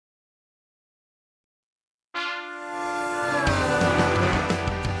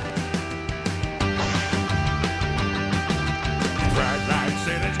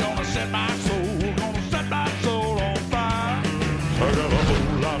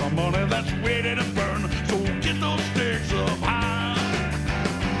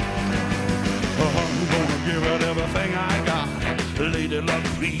love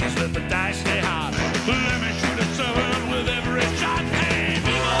please, let the dice stay hot. Let me shoot a 7 with every shot. Hey,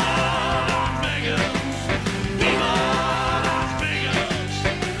 viva Las Vegas! Viva Las Vegas!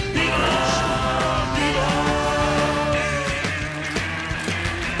 Viva! Viva!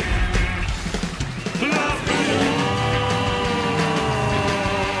 Las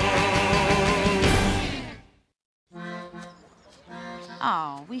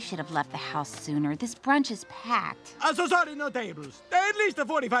Oh, we should have left the house sooner. This brunch is packed. I'm so sorry, no tables. At least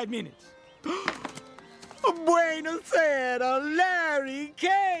 45 minutes. Buonasera, Larry,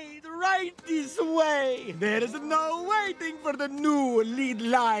 Kate, right this way. There is no waiting for the new lead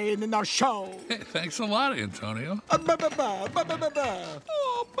lion in our show. Hey, thanks a lot, Antonio.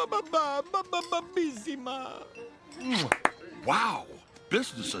 Bellissima. Wow.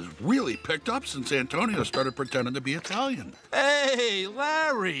 Business has really picked up since Antonio started pretending to be Italian. Hey,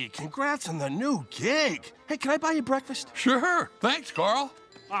 Larry, congrats on the new gig. Hey, can I buy you breakfast? Sure. Thanks, Carl.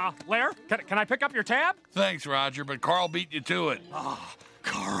 Lair, can I pick up your tab? Thanks, Roger, but Carl beat you to it.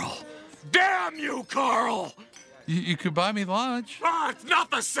 Carl. damn you, Carl! You could buy me lunch. It's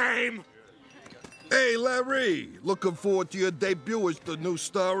not the same! Hey, Larry, looking forward to your debut as the new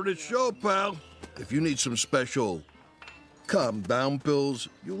star of the show, pal. If you need some special calm down pills,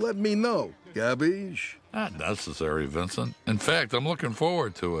 you let me know, Gabbies. Not necessary, Vincent. In fact, I'm looking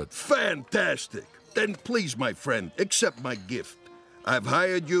forward to it. Fantastic. Then please, my friend, accept my gift. I've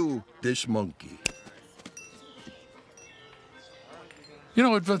hired you this monkey. You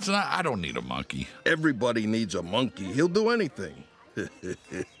know what, Vincent? I don't need a monkey. Everybody needs a monkey. He'll do anything.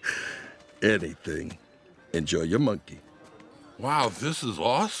 Anything. Enjoy your monkey. Wow, this is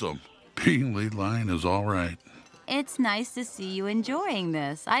awesome. Being lead lion is all right. It's nice to see you enjoying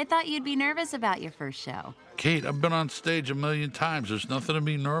this. I thought you'd be nervous about your first show. Kate, I've been on stage 1,000,000 times. There's nothing to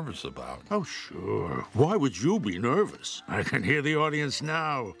be nervous about. Oh, sure. Why would you be nervous? I can hear the audience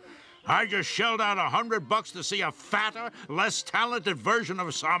now. I just shelled out $100 to see a fatter, less talented version of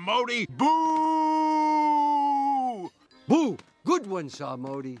Samodi. Boo! Boo! Good one,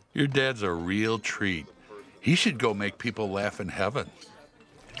 Samodi. Your dad's a real treat. He should go make people laugh in heaven.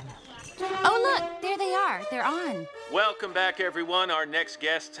 Oh, look, there they are. They're on. Welcome back, everyone. Our next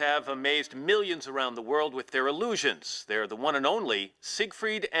guests have amazed millions around the world with their illusions. They're the one and only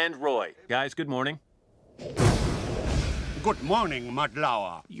Siegfried and Roy. Guys, good morning. Good morning,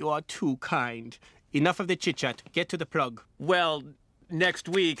 Madlawa. You are too kind. Enough of the chit-chat. Get to the plug. Well, next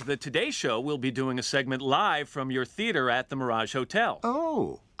week, the Today Show will be doing a segment live from your theater at the Mirage Hotel.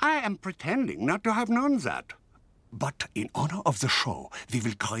 Oh, I am pretending not to have known that. But in honor of the show, we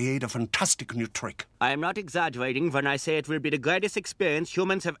will create a fantastic new trick. I am not exaggerating when I say it will be the greatest experience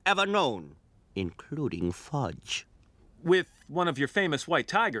humans have ever known, including fudge. With one of your famous white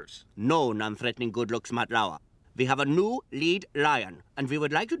tigers. No non-threatening good looks, Matlawa. We have a new lead lion, and we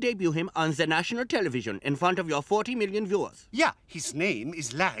would like to debut him on the national television in front of your 40 million viewers. Yeah, his name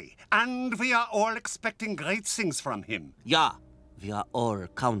is Larry, and we are all expecting great things from him. Yeah, we are all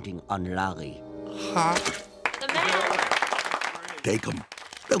counting on Larry. Take them.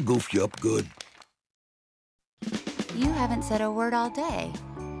 They'll goof you up good. You haven't said a word all day.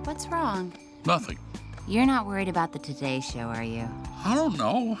 What's wrong? Nothing. You're not worried about the Today Show, are you? I don't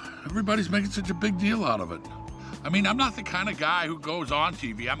know. Everybody's making such a big deal out of it. I mean, I'm not the kind of guy who goes on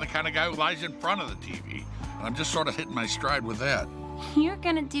TV. I'm the kind of guy who lies in front of the TV. And I'm just sort of hitting my stride with that. You're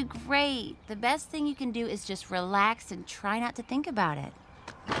gonna do great. The best thing you can do is just relax and try not to think about it.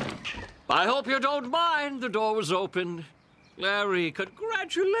 I hope you don't mind. The door was open. Larry,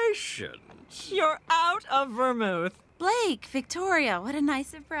 congratulations. You're out of vermouth. Blake, Victoria, what a nice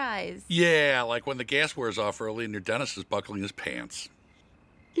surprise. Yeah, like when the gas wears off early and your dentist is buckling his pants.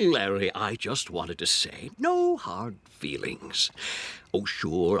 Larry, I just wanted to say, no hard feelings. Oh,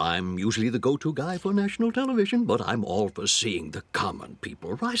 sure, I'm usually the go-to guy for national television, but I'm all for seeing the common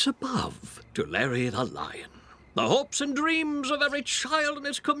people rise above to Larry the Lion. The hopes and dreams of every child in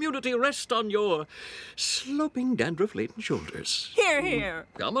this community rest on your sloping, dandruff-laden shoulders. Here, here.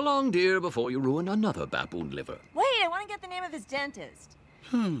 Come along, dear, before you ruin another baboon liver. Wait, I want to get the name of his dentist.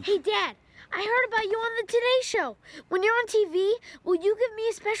 Hey, Dad, I heard about you on the Today Show. When you're on TV, will you give me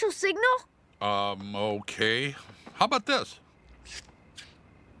a special signal? Okay. How about this?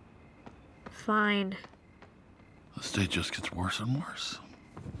 Fine. This day just gets worse and worse.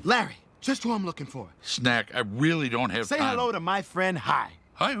 Larry, just who I'm looking for. Snack, I really don't have Say time. hello to my friend Hi.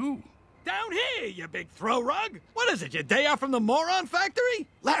 Hi, who? Down here, you big throw rug. What is it, your day off from the Moron Factory?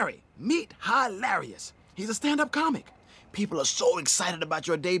 Larry, meet Hilarious. He's a stand-up comic. People are so excited about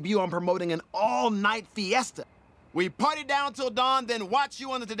your debut on promoting an all-night fiesta. We party down till dawn, then watch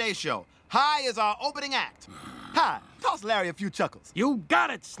you on the Today Show. Hi is our opening act. Hi, Toss Larry a few chuckles. You got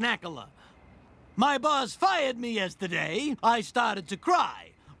it, Snackala. My boss fired me yesterday. I started to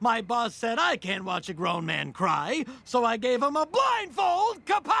cry. My boss said I can't watch a grown man cry, so I gave him a blindfold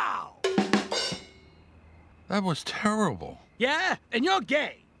kapow! That was terrible. Yeah? And you're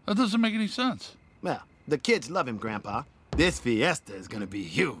gay. That doesn't make any sense. Well, the kids love him, Grandpa. This fiesta is gonna be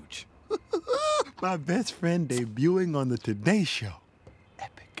huge. My best friend debuting on the Today Show.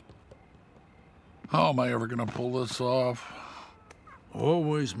 Epic. How am I ever gonna pull this off?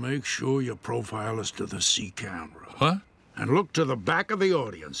 Always make sure your profile is to the C camera. What? And look to the back of the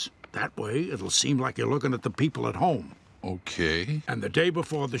audience. That way, it'll seem like you're looking at the people at home. Okay. And the day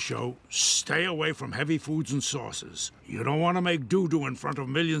before the show, stay away from heavy foods and sauces. You don't want to make doo-doo in front of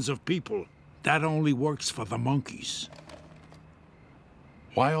millions of people. That only works for the monkeys.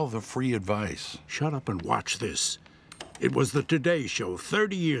 Why all the free advice? Shut up and watch this. It was the Today Show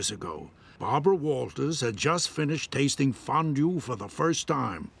 30 years ago. Barbara Walters had just finished tasting fondue for the first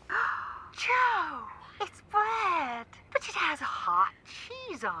time. Joe, it's bread, but it has hot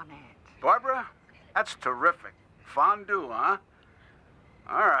cheese on it. Barbara, that's terrific. Fondue, huh?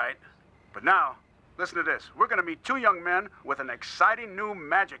 All right. But now, listen to this. We're going to meet two young men with an exciting new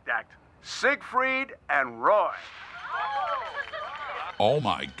magic act. Siegfried and Roy. Oh,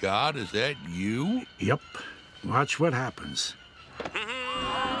 my God, is that you? Yep. Watch what happens.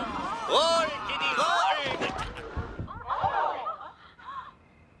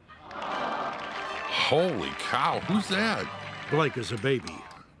 Holy cow, who's that? Blake is a baby.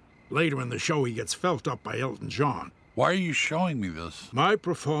 Later in the show, he gets felt up by Elton John. Why are you showing me this? My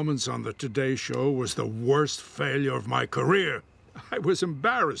performance on the Today Show was the worst failure of my career. I was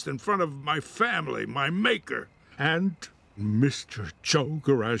embarrassed in front of my family, my maker, and Mr. Joe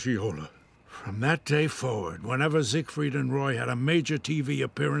Garagiola. From that day forward, whenever Siegfried and Roy had a major TV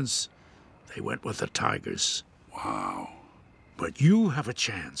appearance, they went with the Tigers. Wow. But you have a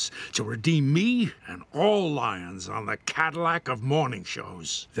chance to redeem me and all Lions on the Cadillac of morning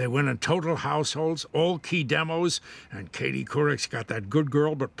shows. They win in total households, all key demos, and Katie Couric's got that good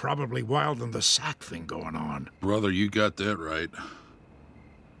girl but probably wild in the sack thing going on. Brother, you got that right.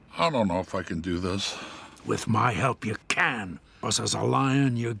 I don't know if I can do this. With my help, you can. Because as a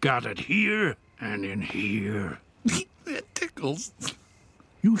Lion, you got it here and in here. It tickles.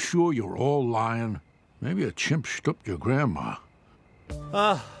 You sure you're all Lion? Maybe a chimp stooped your grandma.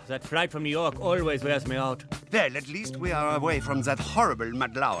 Ah, that flight from New York always wears me out. Well, at least we are away from that horrible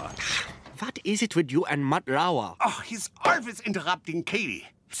Matt Lauer. What is it with you and Matt Lauer? Oh, he's always interrupting Katie.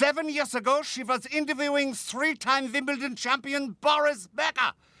 7 years ago, she was interviewing three-time Wimbledon champion Boris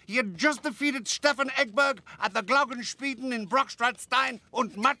Becker. He had just defeated Stefan Egberg at the Glockenspielen in Brockstadtstein,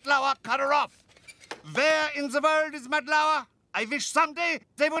 and Matt Lauer cut her off. Where in the world is Matt Lauer? I wish someday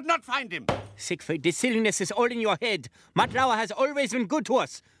they would not find him. Siegfried, this silliness is all in your head. Matt Lauer has always been good to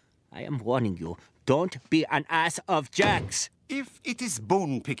us. I am warning you, don't be an ass of Jack's. If it is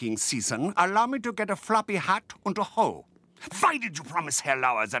bone-picking season, allow me to get a floppy hat and a hoe. Why did you promise Herr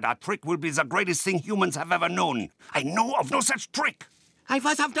Lauer that our trick will be the greatest thing humans have ever known? I know of no such trick. I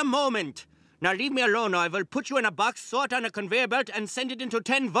was of the moment. Now leave me alone or I will put you in a box, sort on a conveyor belt, and send it into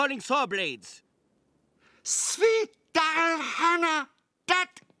 10 whirling saw blades. Sweet Darryl Hannah,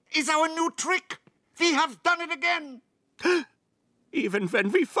 that is our new trick. We have done it again. Even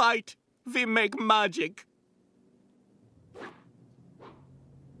when we fight, we make magic.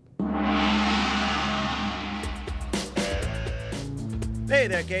 Hey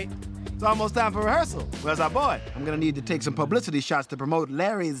there, Kate. It's almost time for rehearsal. Where's our boy? I'm gonna need to take some publicity shots to promote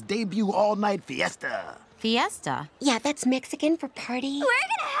Larry's debut all-night fiesta. Fiesta? Yeah, that's Mexican for party. We're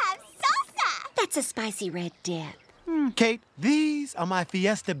gonna have salsa. That's a spicy red dip. Kate, these are my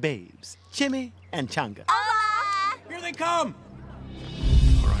fiesta babes, Chimmy and Changa. Here they come!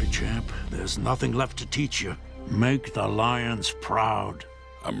 All right, champ, there's nothing left to teach you. Make the Lions proud.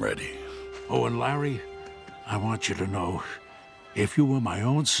 I'm ready. Oh, and Larry, I want you to know, if you were my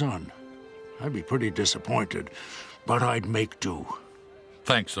own son, I'd be pretty disappointed, but I'd make do.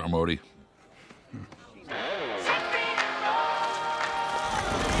 Thanks, Armody.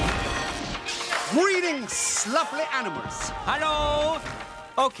 Greetings, lovely animals. Hello!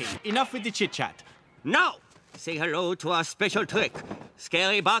 Okay, enough with the chit-chat. Now, say hello to our special trick.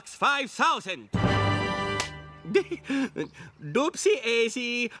 Scary Box 5000.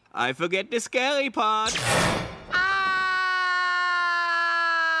 Doopsie-aisy, I forget the scary part.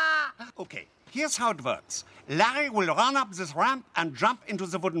 Okay, here's how it works. Larry will run up this ramp and jump into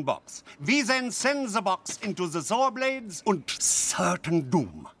the wooden box. We then send the box into the saw blades and certain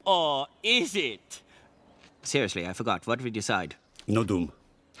doom. Or is it? Seriously, I forgot. What did we decide? No doom.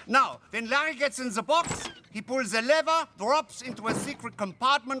 Now, when Larry gets in the box, He pulls a lever, drops into a secret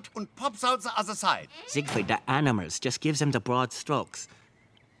compartment, and pops out the other side. Siegfried, the animals. Just gives him the broad strokes.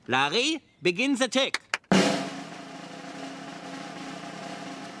 Larry, begin the tick.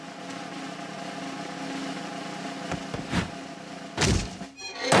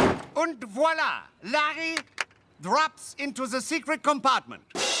 And voila! Larry drops into the secret compartment.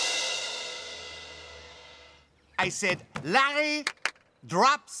 I said, Larry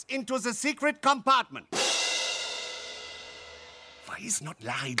drops into the secret compartment. Why is not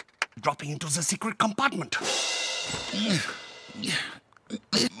Larry dropping into the secret compartment?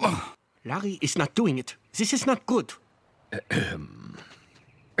 Larry is not doing it. This is not good.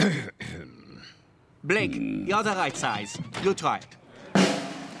 Blake, you're the right size. You try it.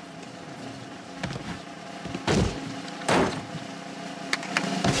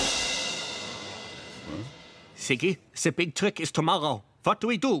 Siggy, the big trick is tomorrow. What do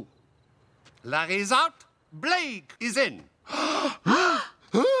we do? Larry's out. Blake is in.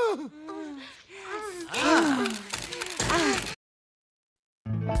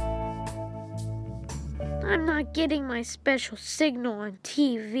 I'm not getting my special signal on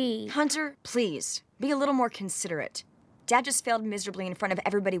TV. Hunter, please, be a little more considerate. Dad just failed miserably in front of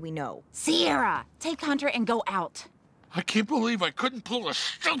everybody we know. Sierra, take Hunter and go out. I can't believe I couldn't pull a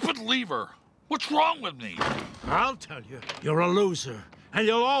stupid lever. What's wrong with me? I'll tell you, you're a loser, and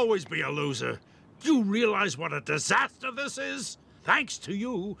you'll always be a loser. Do you realize what a disaster this is? Thanks to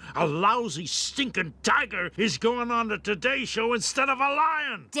you, a lousy, stinking tiger is going on the Today Show instead of a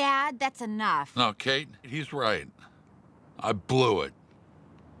lion. Dad, that's enough. No, Kate, he's right. I blew it.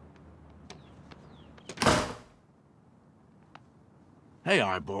 Hey,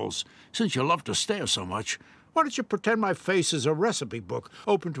 eyeballs, since you love to stare so much, why don't you pretend my face is a recipe book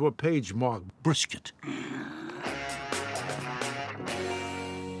open to a page marked brisket?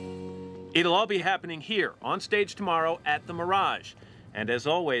 It'll all be happening here, on stage tomorrow at the Mirage. And as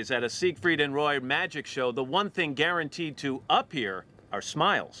always, at a Siegfried and Roy magic show, the one thing guaranteed to up here are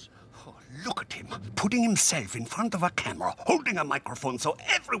smiles. Oh, look at him, putting himself in front of a camera, holding a microphone so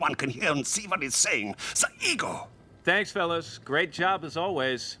everyone can hear and see what he's saying. The ego. Thanks, fellas. Great job as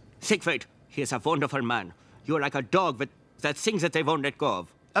always. Siegfried, he is a wonderful man. You're like a dog that things that they won't let go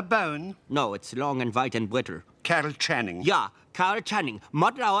of. A bone? No, it's long and white and brittle. Carol Channing. Yeah, Carl Channing.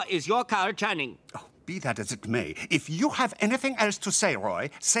 Mud Lauer is your Carl Channing. Oh, be that as it may, if you have anything else to say, Roy,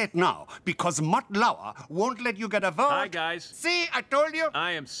 say it now, because Mutt Lauer won't let you get a vote. Hi, guys. See, I told you.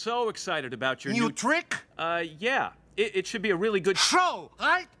 I am so excited about your new trick. Yeah, it should be a really good show,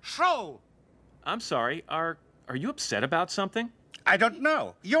 right? Show. I'm sorry. Are you upset about something? I don't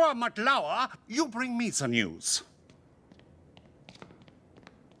know. You're Mutt Lauer. You bring me some news.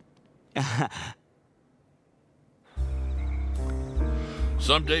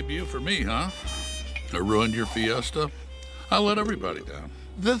 Some debut for me, huh? I ruined your fiesta? I let everybody down.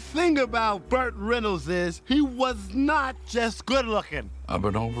 The thing about Burt Reynolds is he was not just good looking. I've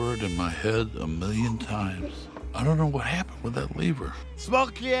been over it in my head a million times. I don't know what happened with that lever.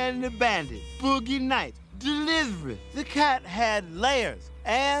 Smokey and the Bandit, Boogie Nights, Delivery. The cat had layers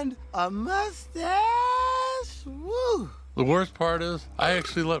and a mustache. Woo! The worst part is, I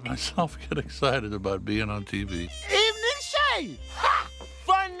actually let myself get excited about being on TV. Evening Shade! Ha!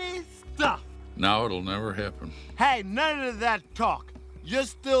 Funny stuff. Now it'll never happen. Hey, none of that talk. You're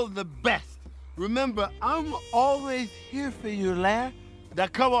still the best. Remember, I'm always here for you, Larry. Now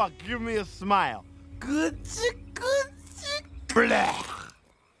come on, give me a smile. Good, blah.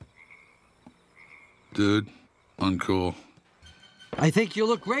 Dude, uncool. I think you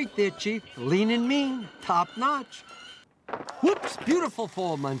look great there, Chief. Lean and mean, top notch. Whoops, beautiful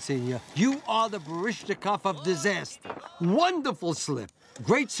fall, Monsignor. You are the Barishnikov of disaster. Wonderful slip.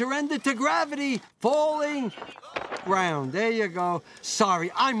 Great surrender to gravity. Falling ground. There you go.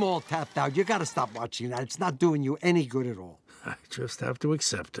 Sorry, I'm all tapped out. You gotta stop watching that. It's not doing you any good at all. I just have to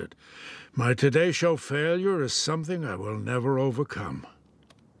accept it. My Today Show failure is something I will never overcome.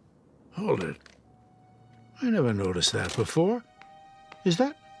 Hold it. I never noticed that before. Is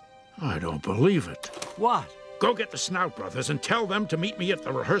that? I don't believe it. What? Go get the Snout Brothers and tell them to meet me at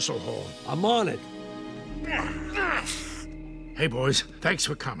the rehearsal hall. I'm on it. Hey, boys, thanks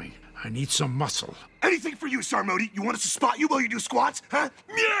for coming. I need some muscle. Anything for you, Sarmody. You want us to spot you while you do squats, huh?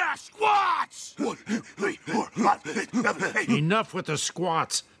 Yeah, squats! 1, 2, 3, 4, 5, 6, 7, 8. Enough with the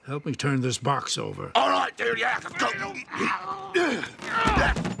squats. Help me turn this box over. All right, dude, yeah, let's go.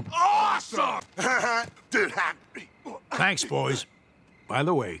 Awesome! Dude, thanks, boys. By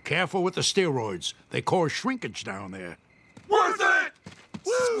the way, careful with the steroids. They cause shrinkage down there. Worth it!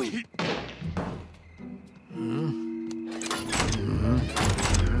 Sweet!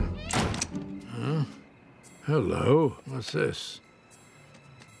 Hello. What's this?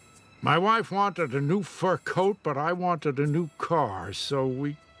 My wife wanted a new fur coat, but I wanted a new car, so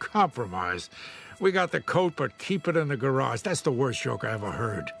we compromised. We got the coat, but keep it in the garage. That's the worst joke I ever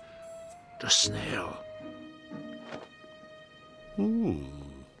heard. The snail.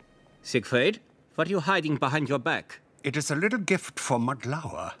 Siegfried, what are you hiding behind your back? It is a little gift for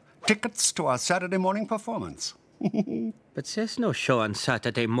Madlauer. Tickets to our Saturday morning performance. But there's no show on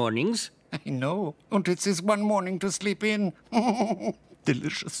Saturday mornings. I know. And it's his one morning to sleep in.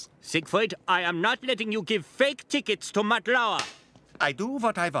 Delicious. Siegfried, I am not letting you give fake tickets to Madlauer. I do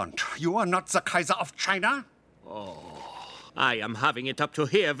what I want. You are not the Kaiser of China. Oh, I am having it up to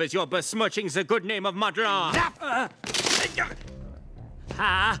here with your besmirching the good name of Madlauer.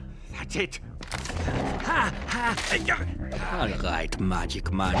 That's it. All right,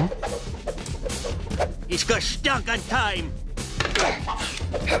 magic man. It's gestunk on time.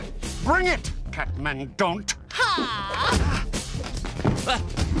 Bring it, Catman, don't.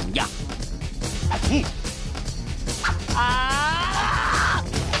 Yeah.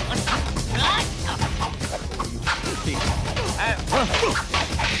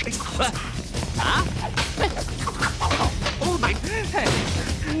 Oh, my...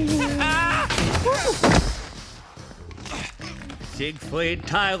 Siegfried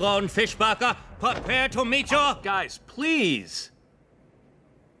Tyrone Fischbacher, prepare to meet your... Guys, please.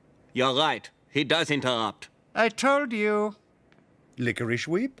 You're right. He does interrupt. I told you. Licorice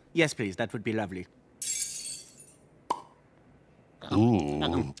weep? Yes, please. That would be lovely.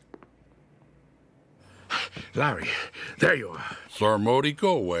 Larry, there you are. Sir Modi, go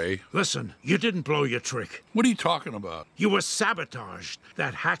away. Listen, you didn't blow your trick. What are you talking about? You were sabotaged.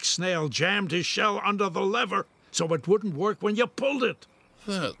 That hack snail jammed his shell under the lever, so it wouldn't work when you pulled it.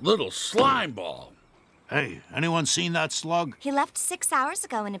 That little slime ball. Hey, anyone seen that slug? He left 6 hours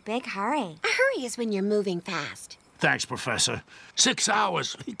ago in a big hurry. A hurry is when you're moving fast. Thanks, Professor. 6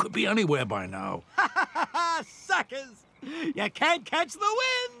 hours. He could be anywhere by now. Suckers! You can't catch the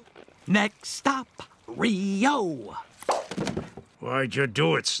wind! Next stop, Rio. Why'd you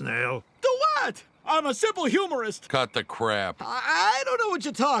do it, Snail? Do what? I'm a simple humorist. Cut the crap. I don't know what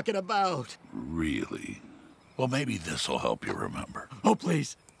you're talking about. Really? Well, maybe this'll help you remember. Oh,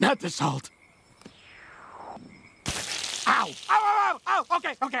 please. Not the salt. Ow! Ow, ow, ow,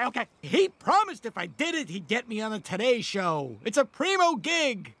 ow! Okay. He promised if I did it, he'd get me on the Today Show. It's a primo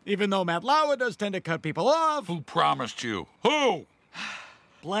gig, even though Matt Lauer does tend to cut people off. Who promised you? Who?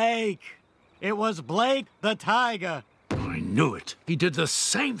 Blake. It was Blake the Tiger. I knew it. He did the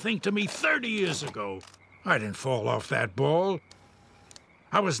same thing to me 30 years ago. I didn't fall off that ball.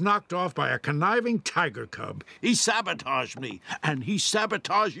 I was knocked off by a conniving tiger cub. He sabotaged me, and he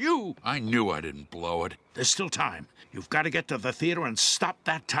sabotaged you. I knew I didn't blow it. There's still time. You've got to get to the theater and stop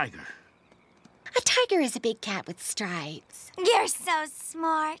that tiger. A tiger is a big cat with stripes. You're so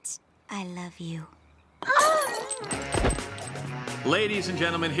smart. I love you. Ladies and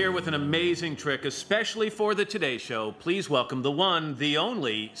gentlemen, here with an amazing trick, especially for the Today Show, please welcome the one, the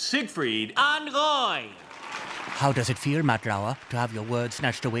only, Siegfried and Roy. How does it feel, Matt Lauer, to have your word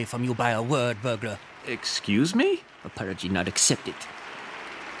snatched away from you by a word burglar? Excuse me? Apology not accepted.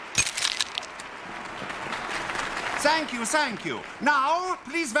 Thank you. Now,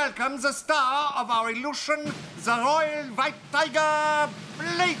 please welcome the star of our illusion, the Royal White Tiger,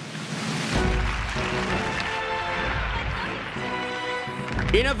 Blake.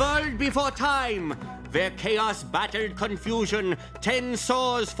 In a world before time, where chaos battled confusion, 10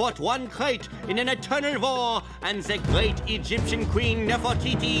 swords fought one crate in an eternal war, and the great Egyptian queen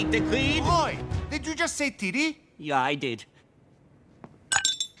Nefertiti decreed... Roy, did you just say Titi? Yeah, I did.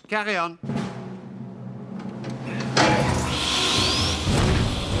 Carry on.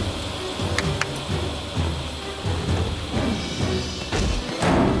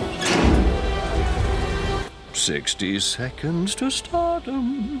 "60 seconds to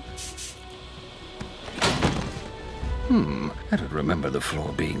stardom." I don't remember the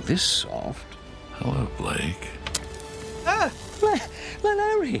floor being this soft. Hello, Blake.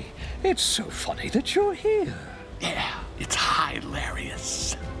 Larry, it's so funny that you're here. Yeah, it's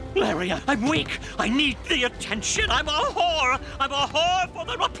hilarious. Larry, I'm weak. I need the attention. I'm a whore. I'm a whore for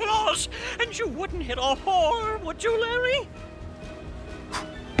the applause. And you wouldn't hit a whore, would you, Larry?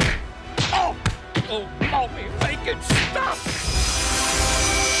 Oh, Mommy, make it stop.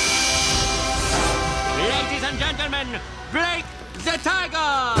 Ladies and gentlemen, Blake the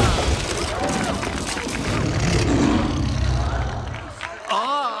Tiger!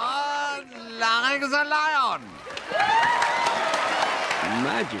 Oh, Larry the Lion!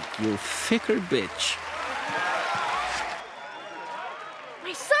 Magic, you fickle bitch.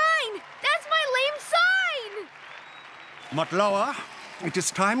 My sign! That's my lame sign! But lower, it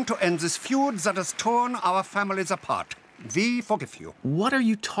is time to end this feud that has torn our families apart. We forgive you. What are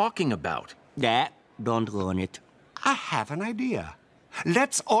you talking about? Don't ruin it. I have an idea.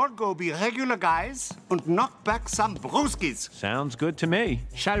 Let's all go be regular guys and knock back some brewskis. Sounds good to me.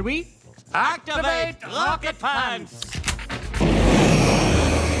 Shall we? Activate Rocket Pants!